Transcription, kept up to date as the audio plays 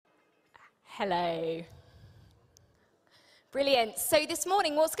Hello. Brilliant. So this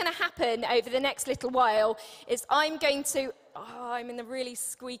morning, what's going to happen over the next little while is I'm in the really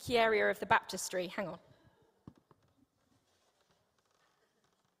squeaky area of the baptistry. Hang on.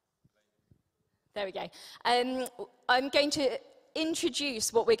 There we go. I'm going to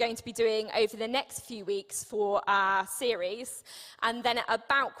introduce what we're going to be doing over the next few weeks for our series. And then at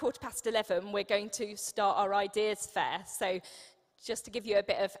about 11:15, we're going to start our ideas fair. So just to give you a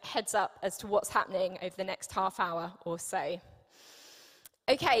bit of heads up as to what's happening over the next half hour or so.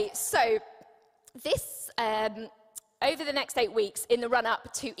 Okay, so this, over the next 8 weeks in the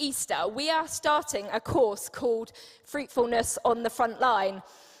run-up to Easter, we are starting a course called Fruitfulness on the Front Line,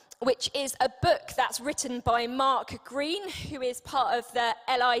 which is a book that's written by Mark Green, who is part of the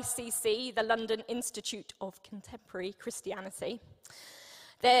LICC, the London Institute of Contemporary Christianity.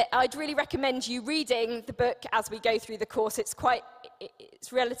 I'd really recommend you reading the book as we go through the course. It's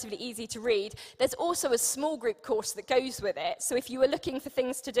relatively easy to read. There's also a small group course that goes with it. So if you were looking for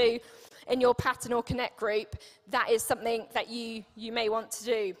things to do in your Pattern or Connect group, that is something that you may want to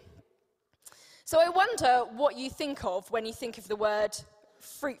do. So I wonder what you think of when you think of the word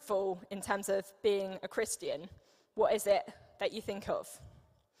fruitful in terms of being a Christian. What is it that you think of?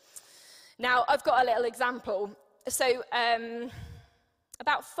 Now, I've got a little example. So,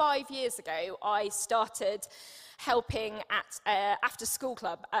 about 5 years ago, I started helping at after school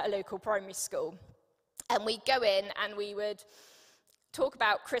club at a local primary school. And we'd go in and we would talk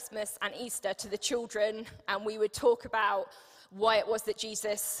about Christmas and Easter to the children, and we would talk about why it was that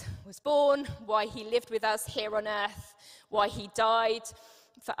Jesus was born, why he lived with us here on earth, why he died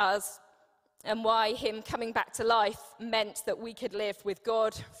for us, and why him coming back to life meant that we could live with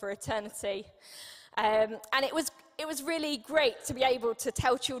God for eternity. And it was really great to be able to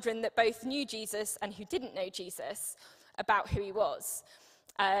tell children that both knew Jesus and who didn't know Jesus about who he was.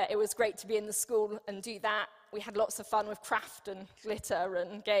 It was great to be in the school and do that. We had lots of fun with craft and glitter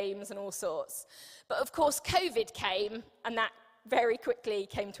and games and all sorts. But of course, COVID came, and that very quickly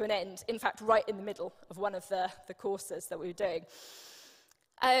came to an end. In fact, right in the middle of one of the courses that we were doing.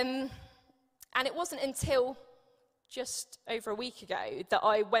 And it wasn't until just over a week ago that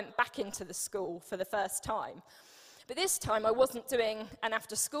I went back into the school for the first time. But this time I wasn't doing an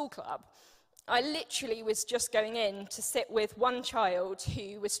after-school club. I literally was just going in to sit with one child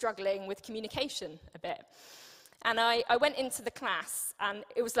who was struggling with communication a bit. And I went into the class, and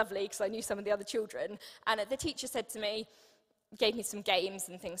it was lovely because I knew some of the other children. And the teacher said to me, gave me some games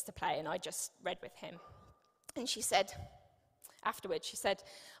and things to play, and I just read with him. And she said, afterwards, she said,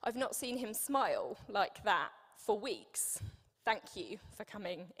 "I've not seen him smile like that for weeks. Thank you for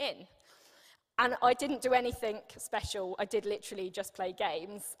coming in." And I didn't do anything special. I did literally just play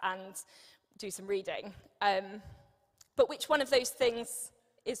games and do some reading. But which one of those things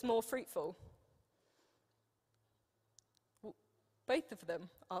is more fruitful? Both of them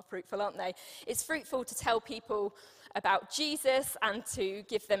are fruitful, aren't they? It's fruitful to tell people about Jesus and to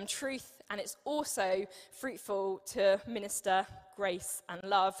give them truth, and it's also fruitful to minister grace and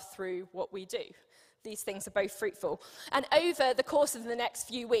love through what we do. These things are both fruitful. And over the course of the next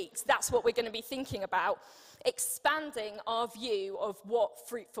few weeks, that's what we're going to be thinking about, expanding our view of what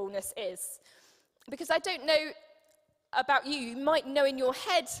fruitfulness is. Because I don't know about you, you might know in your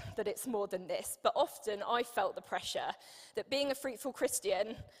head that it's more than this, but often I felt the pressure that being a fruitful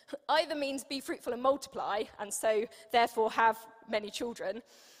Christian either means be fruitful and multiply, and so therefore have many children,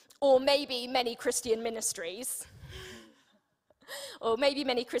 or maybe many Christian ministries,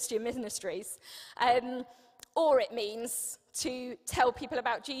 or it means to tell people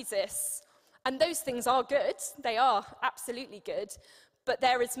about Jesus. And those things are good, they are absolutely good, but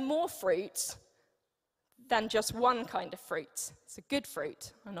there is more fruit than just one kind of fruit. It's a good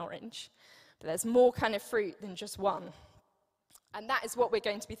fruit, an orange, but there's more kind of fruit than just one. And that is what we're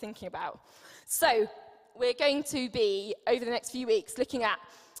going to be thinking about. So we're going to be, over the next few weeks, looking at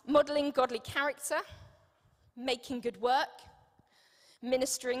modelling godly character, making good work,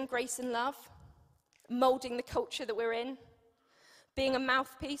 ministering grace and love, moulding the culture that we're in, being a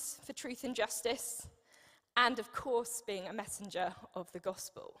mouthpiece for truth and justice, and of course being a messenger of the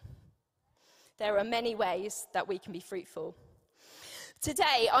gospel. There are many ways that we can be fruitful.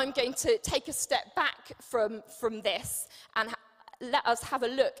 Today, I'm going to take a step back from this and let us have a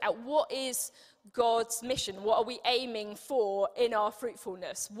look at what is God's mission. What are we aiming for in our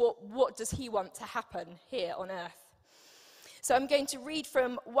fruitfulness? What does he want to happen here on earth? So I'm going to read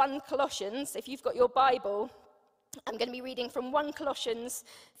from 1 Colossians. If you've got your Bible, I'm going to be reading from 1 Colossians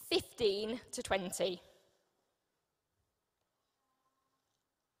 15 to 20.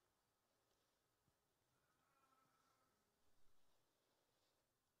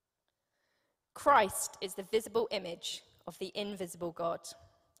 Christ is the visible image of the invisible God.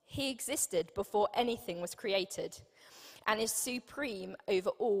 He existed before anything was created and is supreme over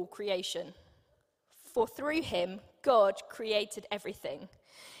all creation. For through him, God created everything,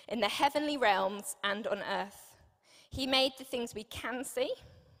 in the heavenly realms and on earth. He made the things we can see,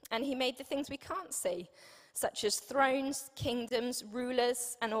 and he made the things we can't see, such as thrones, kingdoms,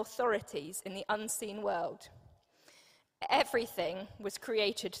 rulers, and authorities in the unseen world. Everything was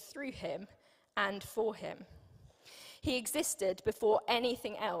created through him and for him. He existed before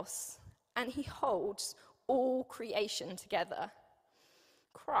anything else, and he holds all creation together.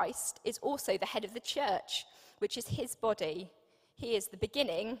 Christ is also the head of the church, which is his body. He is the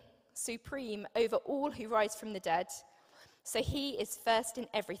beginning, supreme over all who rise from the dead. So he is first in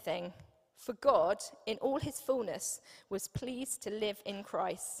everything. For God, in all his fullness, was pleased to live in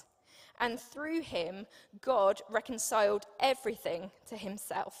Christ. And through him, God reconciled everything to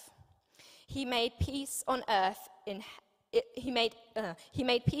himself. He made peace on earth He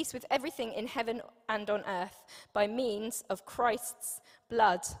made peace with everything in heaven and on earth by means of Christ's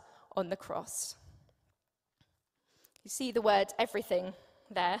blood on the cross. You see the word everything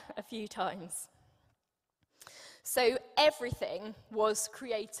there a few times. So everything was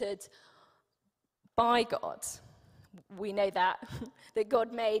created by God. We know that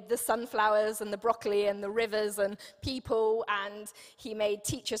God made the sunflowers and the broccoli and the rivers and people, and he made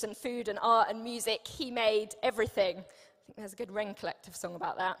teachers and food and art and music. He made everything. I think there's a good Rain Collective song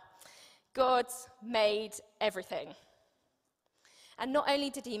about that. God made everything. And not only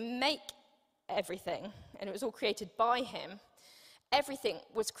did he make everything, and it was all created by him, everything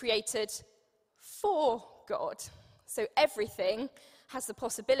was created for God. So everything has the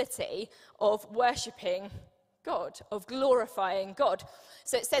possibility of worshipping God, of glorifying God.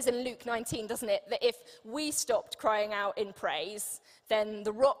 So it says in Luke 19, doesn't it, that if we stopped crying out in praise, then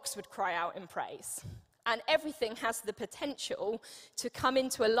the rocks would cry out in praise. And everything has the potential to come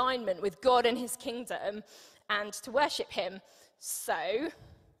into alignment with God and his kingdom and to worship him. So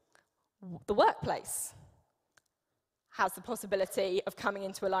the workplace has the possibility of coming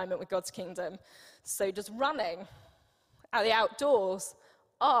into alignment with God's kingdom. So does running, the outdoors,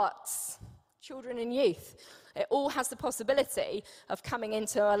 arts, children and youth. It all has the possibility of coming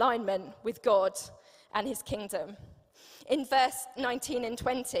into alignment with God and his kingdom. In verse 19 and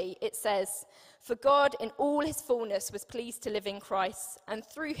 20, it says, "For God in all his fullness was pleased to live in Christ, and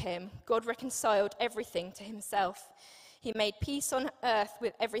through him God reconciled everything to himself. He made peace on earth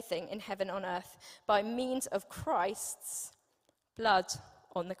with everything in heaven on earth by means of Christ's blood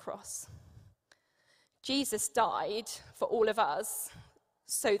on the cross." Jesus died for all of us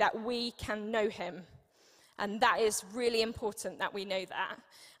so that we can know him. And that is really important that we know that.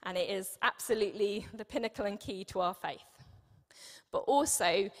 And it is absolutely the pinnacle and key to our faith. But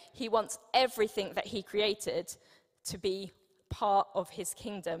also, he wants everything that he created to be part of his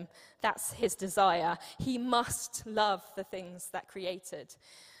kingdom. That's his desire. He must love the things that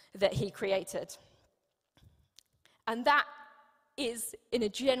he created. And that is, in a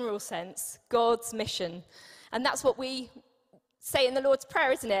general sense, God's mission. And that's what we say in the Lord's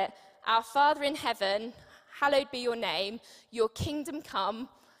Prayer, isn't it? Our Father in heaven, hallowed be your name, your kingdom come,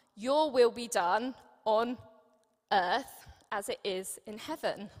 your will be done on earth as it is in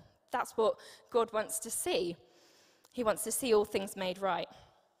heaven. That's what God wants to see. He wants to see all things made right.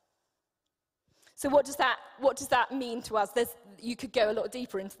 So what does that mean to us? You could go a lot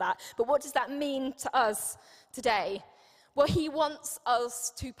deeper into that, but what does that mean to us today? Well, he wants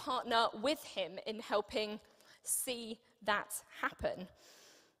us to partner with him in helping see that happen.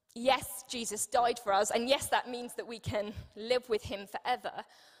 Yes, Jesus died for us, and yes, that means that we can live with him forever,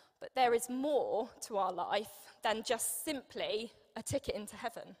 but there is more to our life than just simply a ticket into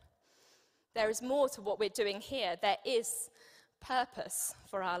heaven. There is more to what we're doing here. There is purpose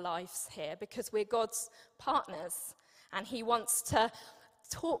for our lives here because we're God's partners, and he wants to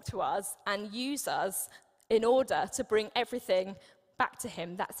talk to us and use us in order to bring everything back to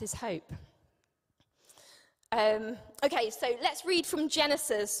him. That's his hope. Okay, so let's read from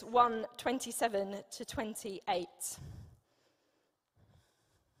Genesis 1:27 to 28.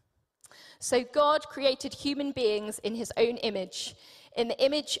 So God created human beings in his own image. In the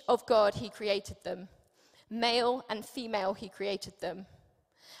image of God he created them. Male and female he created them.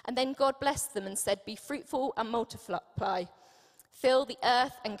 And then God blessed them and said, "Be fruitful and multiply. Fill the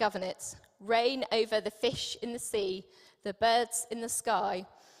earth and govern it. Reign over the fish in the sea, the birds in the sky,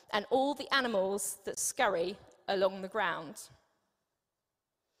 and all the animals that scurry along the ground."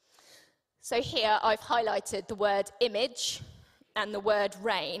 So here I've highlighted the word image and the word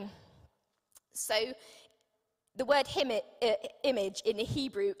reign. So the word image in the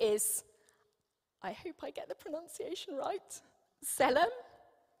Hebrew is I hope I get the pronunciation right. Tselem?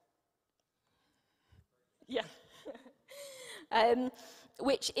 Yeah.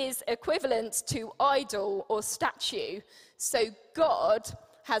 Which is equivalent to idol or statue. So God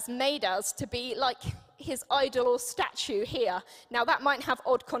has made us to be like his idol or statue here. Now that might have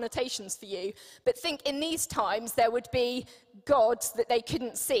odd connotations for you, but think in these times there would be gods that they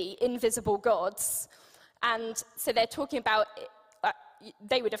couldn't see, invisible gods. And so they're talking about,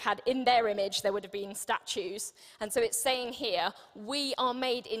 they would have had in their image, there would have been statues. And so it's saying here, we are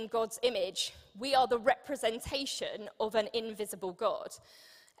made in God's image. We are the representation of an invisible God.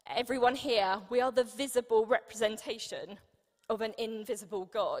 Everyone here, we are the visible representation of an invisible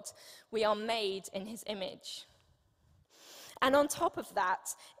God. We are made in his image. And on top of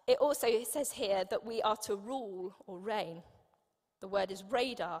that, it also says here that we are to rule or reign. The word is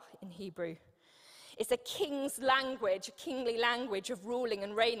radar in Hebrew. It's a king's language, a kingly language of ruling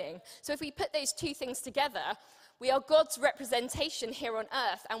and reigning. So if we put those two things together, we are God's representation here on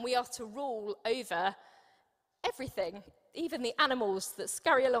earth, and we are to rule over everything, even the animals that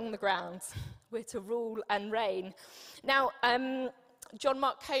scurry along the ground. We're to rule and reign. Now, John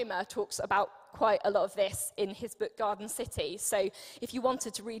Mark Comer talks about quite a lot of this in his book Garden City. So if you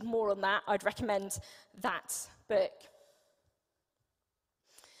wanted to read more on that, I'd recommend that book.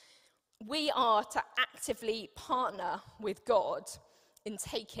 We are to actively partner with God in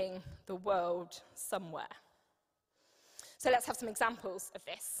taking the world somewhere. So let's have some examples of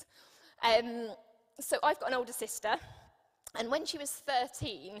this. So I've got an older sister, and when she was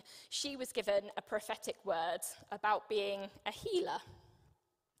 13, she was given a prophetic word about being a healer.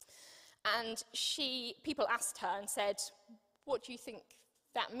 And people asked her and said, what do you think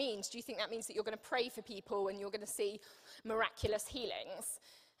that means? Do you think that means that you're going to pray for people and you're going to see miraculous healings?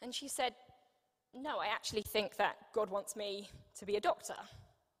 And she said, no, I actually think that God wants me to be a doctor.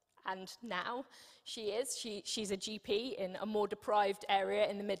 And now she is. She's a GP in a more deprived area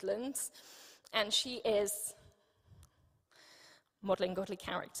in the Midlands. And she is modelling godly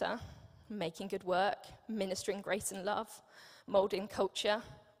character, making good work, ministering grace and love, moulding culture,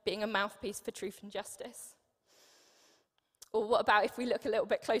 being a mouthpiece for truth and justice. Or what about if we look a little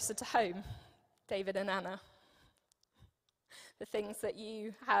bit closer to home, David and Anna? The things that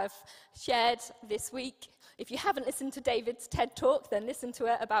you have shared this week. If you haven't listened to David's TED Talk, then listen to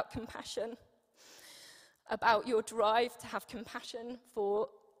it about compassion, about your drive to have compassion for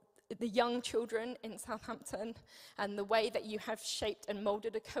the young children in Southampton, and the way that you have shaped and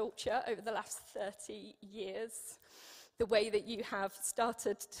moulded a culture over the last 30 years, the way that you have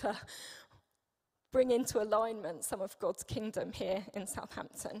started to bring into alignment some of God's kingdom here in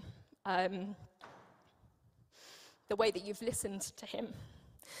Southampton, the way that you've listened to him.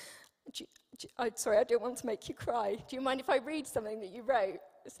 Sorry, I don't want to make you cry. Do you mind if I read something that you wrote?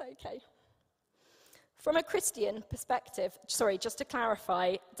 It's okay. From a Christian perspective, just to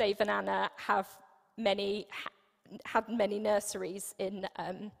clarify, Dave and Anna have had many nurseries in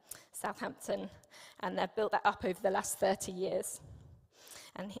Southampton, and they've built that up over the last 30 years.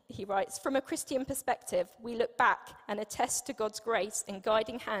 And he writes, from a Christian perspective, we look back and attest to God's grace and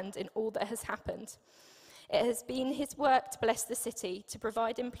guiding hand in all that has happened. It has been his work to bless the city, to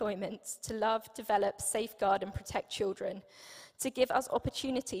provide employment, to love, develop, safeguard and protect children, to give us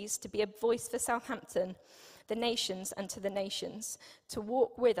opportunities to be a voice for Southampton, the nations and to the nations, to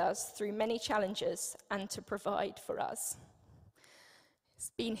walk with us through many challenges and to provide for us.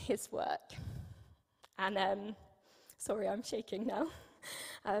 It's been his work. And, sorry, I'm shaking now.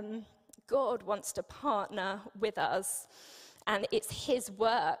 God wants to partner with us, and it's his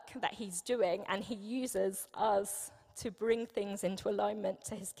work that he's doing, and he uses us to bring things into alignment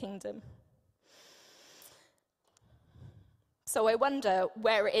to his kingdom. So I wonder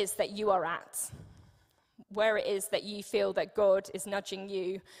where it is that you are at, where it is that you feel that God is nudging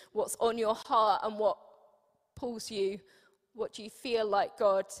you, what's on your heart and what pulls you, what do you feel like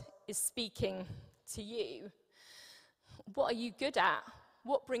God is speaking to you? What are you good at?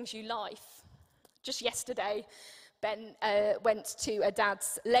 What brings you life? Just yesterday, Ben went to a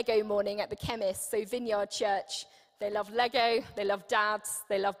dad's Lego morning at the chemist, so Vineyard Church. They love Lego, they love dads,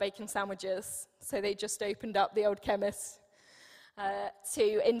 they love bacon sandwiches. So they just opened up the old chemist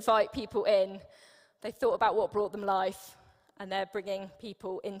to invite people in. They thought about what brought them life, and they're bringing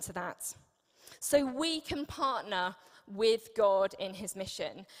people into that. So we can partner with God in his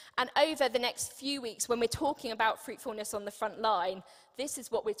mission. And over the next few weeks, when we're talking about fruitfulness on the front line, this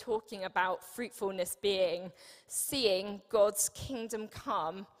is what we're talking about fruitfulness being, seeing God's kingdom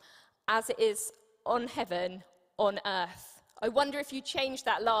come as it is on heaven, on earth. I wonder if you change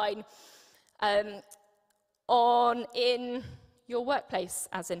that line in your workplace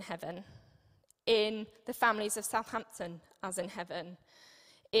as in heaven, in the families of Southampton as in heaven,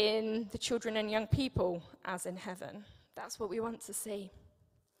 in the children and young people as in heaven. That's what we want to see.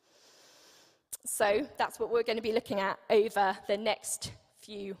 So that's what we're going to be looking at over the next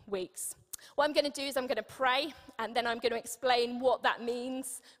few weeks. What I'm going to do is I'm going to pray, and then I'm going to explain what that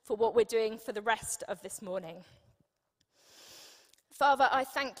means for what we're doing for the rest of this morning. Father, I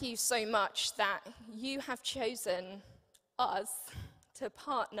thank you so much that you have chosen us to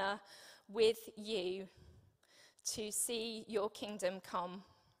partner with you to see your kingdom come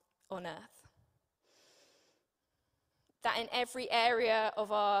on earth. That in every area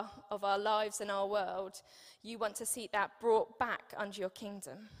of our lives and our world, you want to see that brought back under your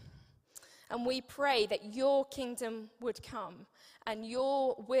kingdom. And we pray that your kingdom would come and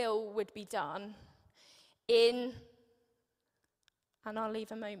your will would be done in, and I'll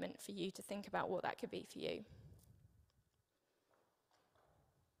leave a moment for you to think about what that could be for you.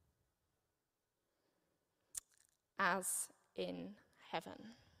 As in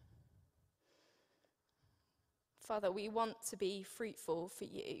heaven. Father, we want to be fruitful for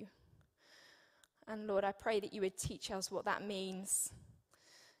you. And Lord, I pray that you would teach us what that means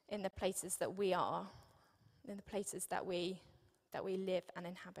in the places that we are, in the places that we live and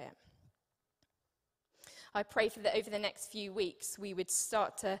inhabit. I pray that over the next few weeks we would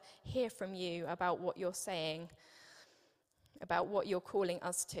start to hear from you about what you're saying, about what you're calling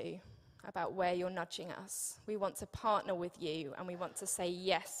us to, about where you're nudging us. We want to partner with you and we want to say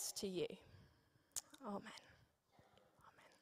yes to you. Amen.